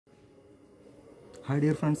Hi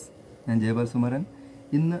dear friends, I am jayapal Sukumaran.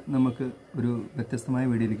 ഇന്ന് നമുക്ക് ഒരു വ്യത്യസ്തമായ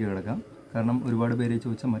വീഡിയോയിലേക്ക് കിടക്കാം. കാരണം ഒരുപാട് പേര്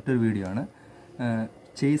ചോദിച്ച മറ്റൊരു വീഡിയോ ആണ്.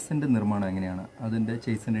 ചേസിൻ്റെ നിർമ്മാണം എങ്ങനെയാണ്, അതിൻ്റെ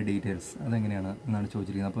ചേസിൻ്റെ ഡീറ്റെയിൽസ് അതെങ്ങനെയാണ് എന്നാണ്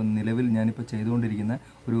ചോദിച്ചിരിക്കുന്നത്. അപ്പോൾ നിലവിൽ ഞാനിപ്പോൾ ചെയ്തുകൊണ്ടിരിക്കുന്ന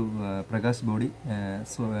ഒരു പ്രകാശ് ബോഡി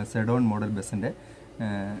സെഡോൺ മോഡൽ ബസ്സിൻ്റെ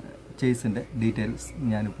ചേസിൻ്റെ ഡീറ്റെയിൽസ്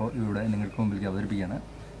ഞാനിപ്പോൾ ഇവിടെ നിങ്ങൾക്ക് മുമ്പിലേക്ക് അവതരിപ്പിക്കുകയാണ്.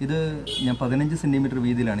 ഇത് ഞാൻ 15 സെൻറ്റിമീറ്റർ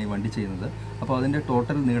വീതിയിലാണ് ഈ വണ്ടി ചെയ്യുന്നത്. അപ്പോൾ അതിൻ്റെ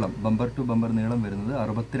ടോട്ടൽ നീളം ബമ്പർ ടു ബമ്പർ നീളം വരുന്നത്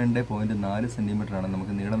 62.4 സെൻറ്റിമീറ്ററാണ്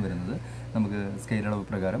നമുക്ക് നീളം വരുന്നത്, നമുക്ക് സ്കെയിൽ അളവ്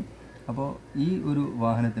പ്രകാരം. അപ്പോൾ ഈ ഒരു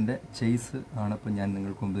വാഹനത്തിൻ്റെ ചേസ് ആണ് ഇപ്പോൾ ഞാൻ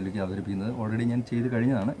നിങ്ങൾക്ക് മുമ്പിലേക്ക് അവതരിപ്പിക്കുന്നത്. ഓൾറെഡി ഞാൻ ചെയ്ത്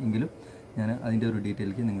കഴിഞ്ഞതാണ്, എങ്കിലും ഞാൻ അതിൻ്റെ ഒരു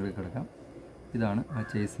ഡീറ്റെയിലേക്ക് നിങ്ങൾക്ക് കിടക്കാം. ഇതാണ് ആ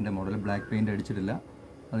ചേസിൻ്റെ മോഡൽ. ബ്ലാക്ക് പെയിൻറ്റ് അടിച്ചിട്ടില്ല,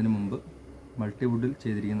 അതിന് മുമ്പ് മൾട്ടിവുഡിൽ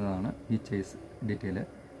ചെയ്തിരിക്കുന്നതാണ് ഈ ചേസ് ഡീറ്റെയിൽ.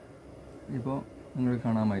 ഇപ്പോൾ നിങ്ങൾക്ക്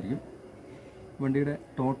കാണാമായിരിക്കും. വണ്ടിയുടെ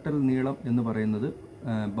ടോട്ടൽ നീളം എന്ന് പറയുന്നത്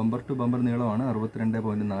ബമ്പർ ടു ബമ്പർ നീളമാണ്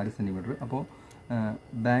 62.4 സെൻറ്റിമീറ്റർ. അപ്പോൾ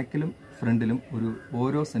ബാക്കിലും ഫ്രണ്ടിലും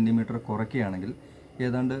ഓരോ സെൻറ്റിമീറ്റർ കുറയ്ക്കുകയാണെങ്കിൽ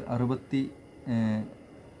ഏതാണ്ട് 60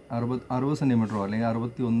 സെൻറ്റിമീറ്ററോ അല്ലെങ്കിൽ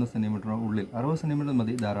 61 സെൻറ്റിമീറ്ററോ ഉള്ളിൽ, 60 സെൻറ്റിമീറ്റർ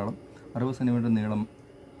മതി ധാരാളം. 60 സെൻറ്റിമീറ്റർ നീളം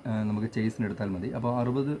നമുക്ക് ചേസിനെടുത്താൽ മതി. അപ്പോൾ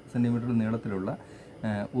 60 സെൻറ്റിമീറ്റർ നീളത്തിലുള്ള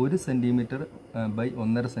 1 സെൻറ്റിമീറ്റർ ബൈ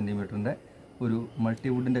 1.5 സെൻറ്റിമീറ്ററിൻ്റെ ഒരു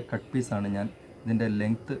മൾട്ടിവുഡിൻ്റെ കട്ട് പീസാണ് ഞാൻ ഇതിൻ്റെ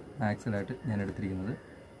ലെങ്ത്ത് ആക്സലായിട്ട് ഞാൻ എടുത്തിരിക്കുന്നത്.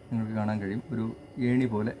 നിങ്ങൾക്ക് കാണാൻ കഴിയും, ഒരു ഏണി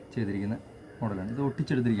പോലെ ചെയ്തിരിക്കുന്ന മോഡലാണ്. ഇത്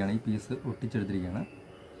ഒട്ടിച്ചെടുത്തിരിക്കുകയാണ്, ഈ പീസ് ഒട്ടിച്ചെടുത്തിരിക്കുകയാണ്.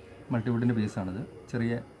 മൾട്ടിവുഡിൻ്റെ പീസാണിത്,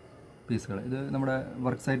 ചെറിയ പീസുകൾ. ഇത് നമ്മുടെ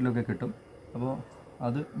വർക്ക് സൈറ്റിലൊക്കെ കിട്ടും. അപ്പോൾ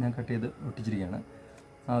അത് ഞാൻ കട്ട് ചെയ്ത് ഒട്ടിച്ചിരിക്കുകയാണ്,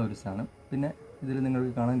 ആ ഒരു സാധനം. പിന്നെ ഇതിൽ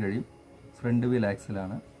നിങ്ങൾക്ക് കാണാൻ കഴിയും ഫ്രണ്ട് വീൽ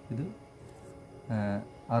ആക്സലാണ്. ഇത്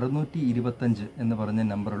 625 എന്ന് പറഞ്ഞ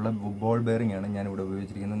നമ്പറുള്ള ബോൾ ബെയറിംഗ് ആണ് ഞാനിവിടെ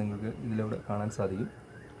ഉപയോഗിച്ചിരിക്കുന്നത്. നിങ്ങൾക്ക് ഇതിലൂടെ കാണാൻ സാധിക്കും.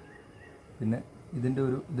 പിന്നെ ഇതിൻ്റെ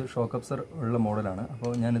ഇത് ഷോക്ക് അബ്സർ ഉള്ള മോഡലാണ്.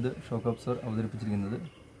 അപ്പോൾ ഞാനിത് ഷോക്ക് അബ്സർ അവതരിപ്പിച്ചിരിക്കുന്നത്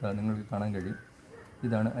നിങ്ങൾക്ക് കാണാൻ കഴിയും.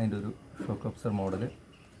 ഇതാണ് അതിൻ്റെ ഒരു ഷോക്ക് അബ്സർ മോഡൽ.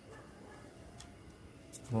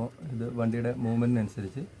 അപ്പോൾ ഇത് വണ്ടിയുടെ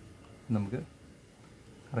മൂവ്മെൻറ്റിനനുസരിച്ച് നമുക്ക്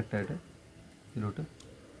കറക്റ്റായിട്ട് ഇതിലോട്ട്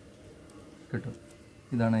കിട്ടും.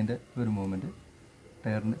 ഇതാണ് അതിൻ്റെ ഒരു മൂവ്മെൻറ്റ്,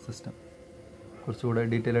 ടയറിൻ്റെ സിസ്റ്റം. കുറച്ചുകൂടെ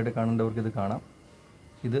ഡീറ്റെയിൽ ആയിട്ട് കാണേണ്ടവർക്ക് ഇത് കാണാം.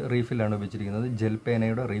 ഇത് റീഫിലാണ് ഉപയോഗിച്ചിരിക്കുന്നത്, ജെൽ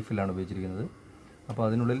പേനയുടെ റീഫിലാണ് ഉപയോഗിച്ചിരിക്കുന്നത്. അപ്പോൾ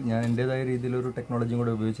അതിനുള്ളിൽ ഞാൻ എൻ്റേതായ രീതിയിലൊരു ടെക്നോളജിയും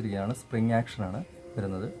കൂടെ ഉപയോഗിച്ചിരിക്കുകയാണ്. സ്പ്രിങ് ആക്ഷനാണ്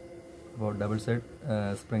വരുന്നത്. അപ്പോൾ ഡബിൾ സൈഡ്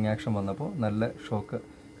സ്പ്രിങ് ആക്ഷൻ വന്നപ്പോൾ നല്ല ഷോക്ക്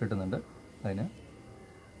കിട്ടുന്നുണ്ട് അതിന്.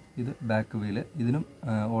 ഇത് ബാക്ക് വീല്, ഇതിനും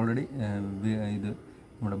ഓൾറെഡി ഇത്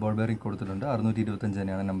നമ്മുടെ ബോൾ ബെയറിംഗ് കൊടുത്തിട്ടുണ്ട്. 625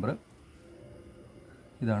 തന്നെയാണ് നമ്പർ.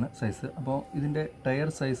 ഇതാണ് സൈസ്. അപ്പോൾ ഇതിൻ്റെ ടയർ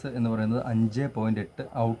സൈസ് എന്ന് പറയുന്നത് 5.8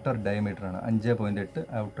 ഔട്ടർ ഡയമീറ്ററാണ്. 5.8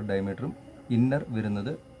 ഔട്ടർ ഡയമീറ്ററും ഇന്നർ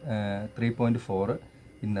വരുന്നത് 3.4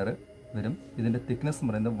 ഇന്നർ വരും. ഇതിൻ്റെ തിക്നെസ്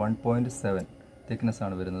എന്ന് പറയുന്നത് 1.7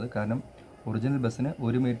 തിക്നെസ്സാണ് വരുന്നത്. കാരണം ഒറിജിനൽ ബസ്സിന്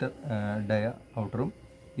 1 metre ഡയ ഔട്ടറും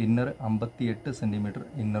inner 58 centimetre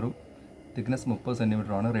ഇന്നറും thickness 30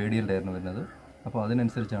 സെൻറ്റിമീറ്ററുമാണ് radial ടയറിന് വരുന്നത്. അപ്പോൾ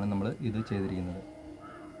അതിനനുസരിച്ചാണ് നമ്മൾ ഇത് ചെയ്തിരിക്കുന്നത്.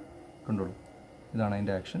 കണ്ടോളൂ, ഇതാണ്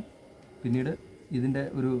അതിൻ്റെ ആക്ഷൻ. പിന്നീട് ഇതിൻ്റെ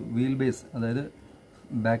ഒരു വീൽ ബേസ്, അതായത്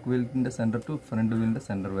back വീലിൻ്റെ centre to front വീലിൻ്റെ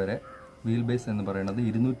centre വരെ വീൽ ബേസ് എന്ന് പറയുന്നത്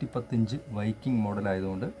 210 ഇഞ്ച് വൈക്കിംഗ്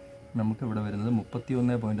മോഡലായതുകൊണ്ട് നമുക്കിവിടെ വരുന്നത്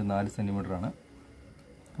 31.4 സെൻറ്റിമീറ്ററാണ്.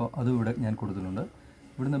 അപ്പോൾ അതും ഇവിടെ ഞാൻ കൊടുത്തിട്ടുണ്ട്.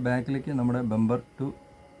 ഇവിടുന്ന് ബാക്കിലേക്ക് നമ്മുടെ ബമ്പർ ടു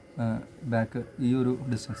ബാക്ക് ഈ ഒരു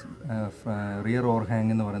ഡിസ്റ്റൻസ് റിയർ ഓവർ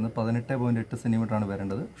ഹാങ് എന്ന് പറയുന്നത് 18.8 സെൻറ്റിമീറ്ററാണ്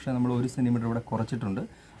വരേണ്ടത്. പക്ഷേ നമ്മൾ 1 സെൻറ്റിമീറ്റർ ഇവിടെ കുറച്ചിട്ടുണ്ട്.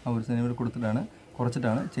 ആ 1 സെൻറ്റിമീറ്റർ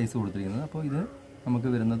കുറച്ചിട്ടാണ് ചേസ് കൊടുത്തിരിക്കുന്നത്. അപ്പോൾ ഇത് നമുക്ക്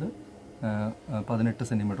വരുന്നത് 18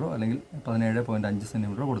 സെൻറ്റിമീറ്ററോ അല്ലെങ്കിൽ 17.5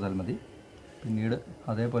 സെൻറ്റിമീറ്ററോ കൊടുത്താൽ മതി. പിന്നീട്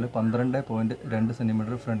അതേപോലെ 12.2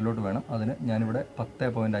 സെൻറ്റിമീറ്റർ ഫ്രണ്ടിലോട്ട് വേണം. അതിന് ഞാനിവിടെ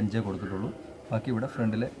 10.5 കൊടുത്തിട്ടുള്ളൂ. ബാക്കി ഇവിടെ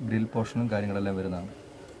ഫ്രണ്ടിലെ ഗ്രിൽ പോർഷനും കാര്യങ്ങളെല്ലാം വരുന്നതാണ്.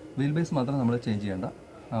 വീൽ ബേസ് മാത്രം നമ്മൾ ചേഞ്ച് ചെയ്യേണ്ട,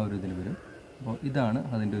 ആ ഒരു ഇതിൽ വരും. അപ്പോൾ ഇതാണ്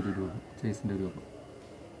അതിൻ്റെ ഒരു രൂപം, ചേസിൻ്റെ രൂപം.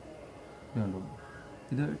 ഇതുകൊണ്ടുള്ളൂ.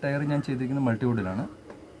 ഇത് ടയർ ഞാൻ ചെയ്തിരിക്കുന്നത് മൾട്ടിവുഡിലാണ്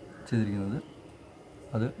ചെയ്തിരിക്കുന്നത്.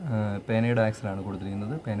 അത് പേനയുടെ ആക്സലാണ്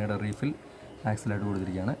കൊടുത്തിരിക്കുന്നത്, പേനയുടെ റീഫിൽ ആക്സലായിട്ട്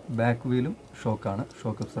കൊടുത്തിരിക്കുകയാണ്. ബാക്ക് വീലും ഷോക്കാണ്,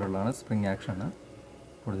 ഷോക്ക് അബ്സറുള്ളതാണ്, സ്പ്രിങ് ആക്ഷനാണ്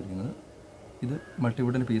കൊടുത്തിരിക്കുന്നത്. ഇത്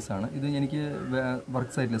മൾട്ടിവുഡിൻ്റെ പീസാണ്. ഇത് എനിക്ക്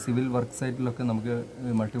വർക്ക് സൈറ്റിൽ, സിവിൽ വർക്ക് സൈറ്റിലൊക്കെ നമുക്ക്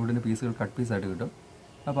മൾട്ടിവുഡിൻ്റെ പീസുകൾ കട്ട് പീസായിട്ട് കിട്ടും.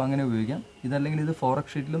 അപ്പോൾ അങ്ങനെ ഉപയോഗിക്കാം. ഇതല്ലെങ്കിൽ ഇത് 4x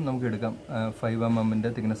ഷീറ്റിലും നമുക്ക് എടുക്കാം. 5 mm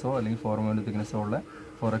തിക്നെസ്സോ അല്ലെങ്കിൽ 4 mm തിക്നെസ്സോ ഉള്ള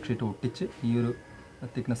 4x ഷീറ്റ് ഒട്ടിച്ച് ഈ ഒരു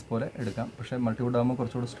തിക്നെസ് പോലെ എടുക്കാം. പക്ഷേ മൾട്ടിവുഡ് ആകുമ്പോൾ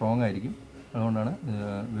കുറച്ചുകൂടി സ്ട്രോങ് ആയിരിക്കും, അതുകൊണ്ടാണ്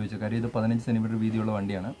ഉപയോഗിച്ചത്. കാര്യം ഇത് 15 സെൻറ്റിമീറ്റർ വീതിയുള്ള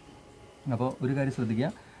വണ്ടിയാണ്. അപ്പോൾ ഒരു കാര്യം ശ്രദ്ധിക്കുക,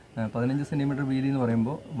 15 സെൻറ്റിമീറ്റർ വീതി എന്ന്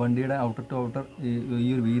പറയുമ്പോൾ വണ്ടിയുടെ ഔട്ടർ ടു ഔട്ടർ ഈ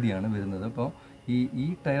ഒരു വീതിയാണ് വരുന്നത്. അപ്പോൾ ഈ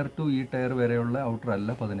ടയർ ടു ഈ ടയർ വരെയുള്ള ഔട്ടർ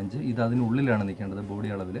അല്ല 15, ഇത് അതിനുള്ളിലാണ് നിൽക്കേണ്ടത് ബോഡി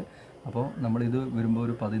അളവിൽ. അപ്പോൾ നമ്മളിത് വരുമ്പോൾ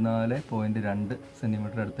ഒരു 14.2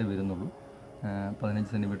 സെൻറ്റിമീറ്റർ അടുത്തേ വരുന്നുള്ളൂ 15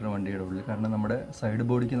 സെൻറ്റിമീറ്റർ വണ്ടിയുടെ ഉള്ളിൽ. കാരണം നമ്മുടെ സൈഡ്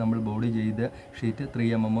ബോഡിക്ക് നമ്മൾ ബോഡി ചെയ്ത ഷീറ്റ് 3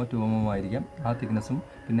 mm 2 mm ആയിരിക്കാം ആ തിക്നെസ്സും.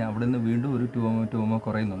 പിന്നെ അവിടെ നിന്ന് വീണ്ടും ഒരു 2 mm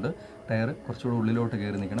കുറയുന്നുണ്ട്. ടയർ കുറച്ചുകൂടി ഉള്ളിലോട്ട്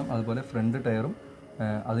കയറി നിൽക്കണം. അതുപോലെ ഫ്രണ്ട് ടയറും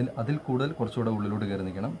അതിൽ കൂടുതൽ കുറച്ചുകൂടെ ഉള്ളിലോട്ട് കയറി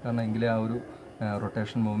നിൽക്കണം. കാരണം എങ്കിലേ ആ ഒരു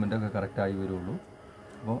റൊട്ടേഷൻ മൂവ്മെൻറ്റൊക്കെ കറക്റ്റായി വരുള്ളൂ.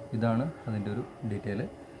 അപ്പോൾ ഇതാണ് അതിൻ്റെ ഒരു ഡീറ്റെയിൽ.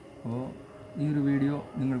 അപ്പോൾ ഈ ഒരു വീഡിയോ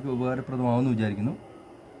നിങ്ങൾക്ക് ഉപകാരപ്രദമാവുമെന്ന് വിചാരിക്കുന്നു.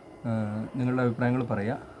 നിങ്ങളുടെ അഭിപ്രായങ്ങൾ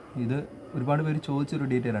പറയുക. ഇത് ഒരുപാട് പേര് ചോദിച്ചൊരു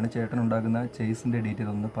ഡീറ്റെയിലാണ്. ചേട്ടൻ ഉണ്ടാക്കുന്ന ചെയ്സിൻ്റെ ഡീറ്റെയിൽ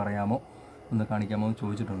ഒന്ന് പറയാമോ, ഒന്ന് കാണിക്കാമോ എന്ന്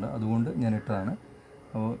ചോദിച്ചിട്ടുണ്ട്. അതുകൊണ്ട് ഞാൻ ഇട്ടതാണ്.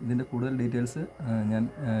 അപ്പോൾ ഇതിൻ്റെ കൂടുതൽ ഡീറ്റെയിൽസ് ഞാൻ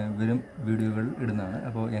വരും വീഡിയോകളിൽ ഇടുന്നതാണ്.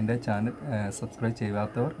 അപ്പോൾ എൻ്റെ ചാനൽ സബ്സ്ക്രൈബ്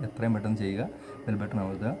ചെയ്യാത്തവർ എത്രയും പെട്ടെന്ന് ചെയ്യുക, ബെൽ ബട്ടൺ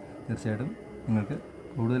അമർത്തുക. തീർച്ചയായിട്ടും നിങ്ങൾക്ക്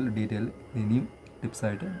കൂടുതൽ ഡീറ്റെയിൽ ഇനിയും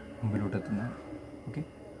ടിപ്സായിട്ട് മുമ്പിലോട്ട് എത്തുന്നതാണ്. ഓക്കെ.